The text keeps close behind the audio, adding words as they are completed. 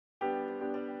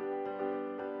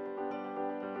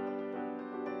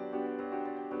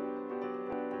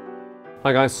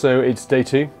Hi guys, so it's day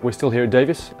 2. We're still here at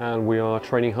Davis and we are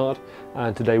training hard,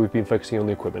 and today we've been focusing on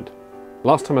the equipment.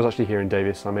 Last time I was actually here in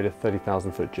Davis, I made a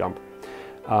 30,000 foot jump.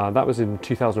 That was in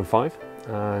 2005,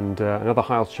 and another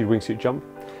high altitude wingsuit jump.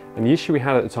 And the issue we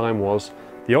had at the time was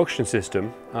the oxygen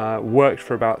system worked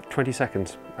for about 20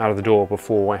 seconds out of the door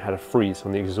before I had a freeze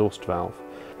on the exhaust valve.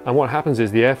 And what happens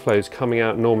is the airflow is coming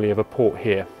out normally of a port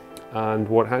here, and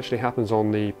what actually happens on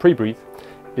the pre-breathe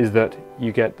is that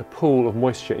you get the pool of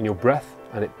moisture in your breath,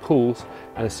 and it pools,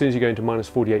 and as soon as you go into minus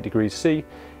 48 degrees C,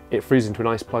 it freezes into an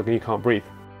ice plug and you can't breathe.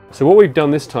 So what we've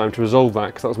done this time to resolve that,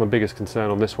 because that was my biggest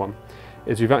concern on this one,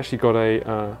 is we've actually got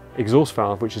a exhaust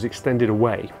valve which is extended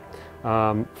away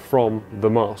from the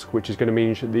mask, which is going to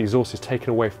mean that the exhaust is taken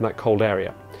away from that cold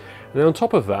area. And then on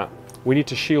top of that, we need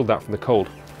to shield that from the cold.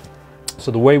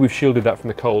 So the way we've shielded that from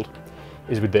the cold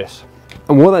is with this.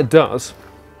 And what that does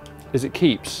is it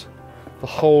keeps the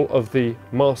whole of the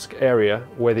mask area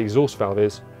where the exhaust valve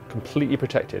is completely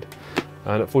protected.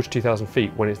 And at 42,000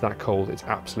 feet, when it's that cold, it's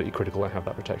absolutely critical to have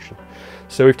that protection.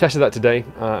 So we've tested that today,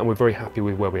 and we're very happy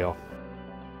with where we are.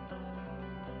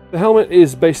 The helmet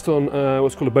is based on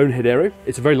what's called a bonehead aero.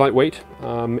 It's very lightweight.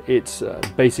 It's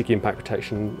basic impact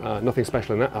protection, nothing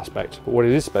special in that aspect. But what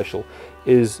it is special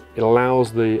is it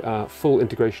allows the full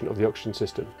integration of the oxygen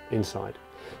system inside.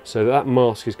 So that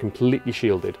mask is completely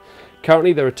shielded.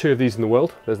 Currently there are 2 of these in the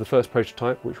world. There's the first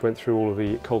prototype, which went through all of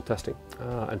the cold testing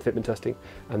and fitment testing,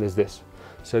 and there's this.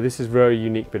 So this is a very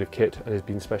unique bit of kit and has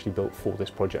been specially built for this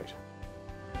project.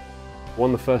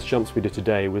 One of the first jumps we did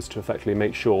today was to effectively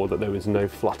make sure that there was no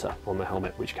flutter on the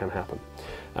helmet, which can happen.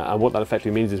 And what that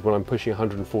effectively means is when I'm pushing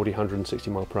 140, 160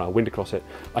 mile per hour wind across it,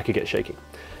 I could get shaking.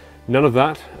 None of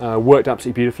that worked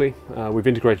absolutely beautifully. We've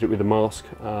integrated it with the mask,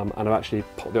 and I've actually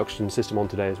popped the oxygen system on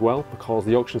today as well, because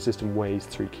the oxygen system weighs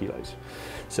 3 kilos.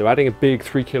 So adding a big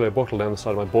 3 kilo bottle down the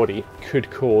side of my body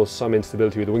could cause some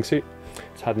instability with the wingsuit.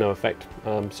 It's had no effect,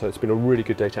 so it's been a really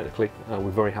good day technically. We're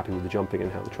very happy with the jumping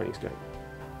and how the training's going.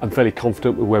 I'm fairly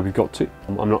confident with where we've got to.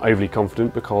 I'm not overly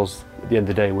confident because at the end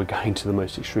of the day we're going to the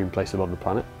most extreme place above the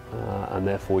planet, and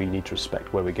therefore you need to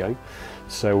respect where we're going.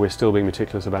 So we're still being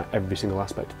meticulous about every single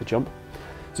aspect of the jump.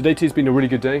 So day 2 has been a really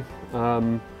good day.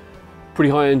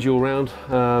 Pretty high energy all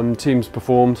round. Teams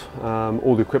performed,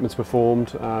 all the equipment's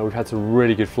performed. We've had some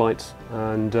really good flights,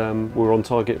 and we're on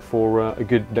target for a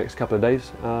good next couple of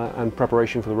days, and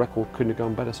preparation for the record couldn't have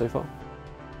gone better so far.